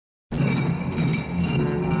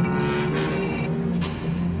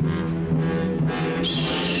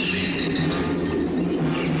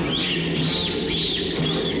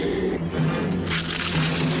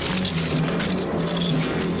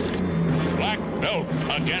help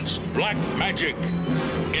against black magic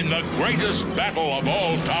in the greatest battle of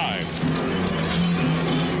all time.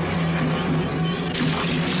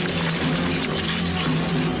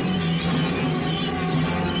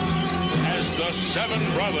 As the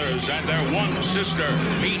 7 brothers and their 1 sister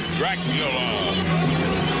meet Dracula.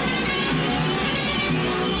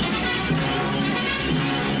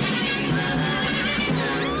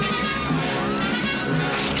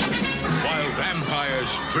 Vampires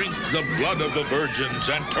drink the blood of the virgins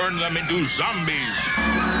and turn them into zombies.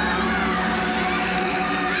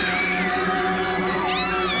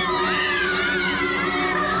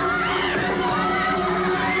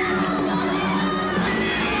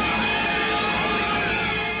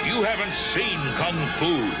 You haven't seen Kung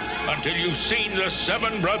Fu until you've seen the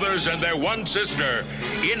 7 brothers and their 1 sister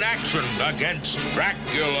in action against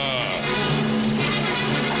Dracula.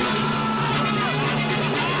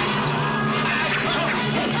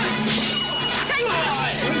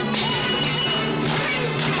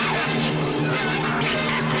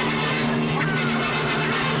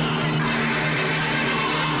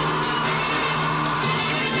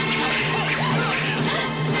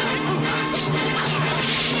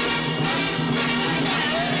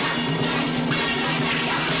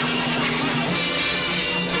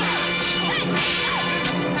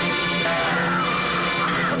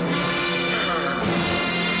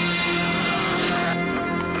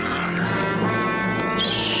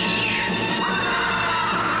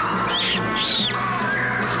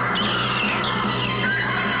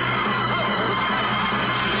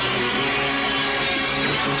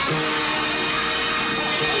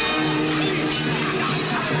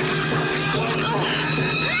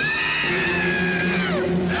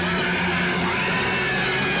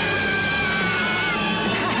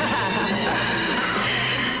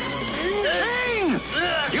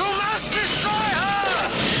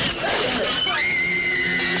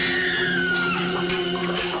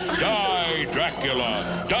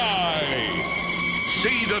 Dracula, die!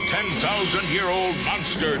 See the 10,000-year-old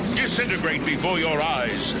monster disintegrate before your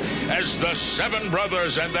eyes as the 7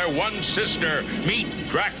 brothers and their 1 sister meet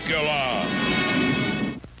Dracula.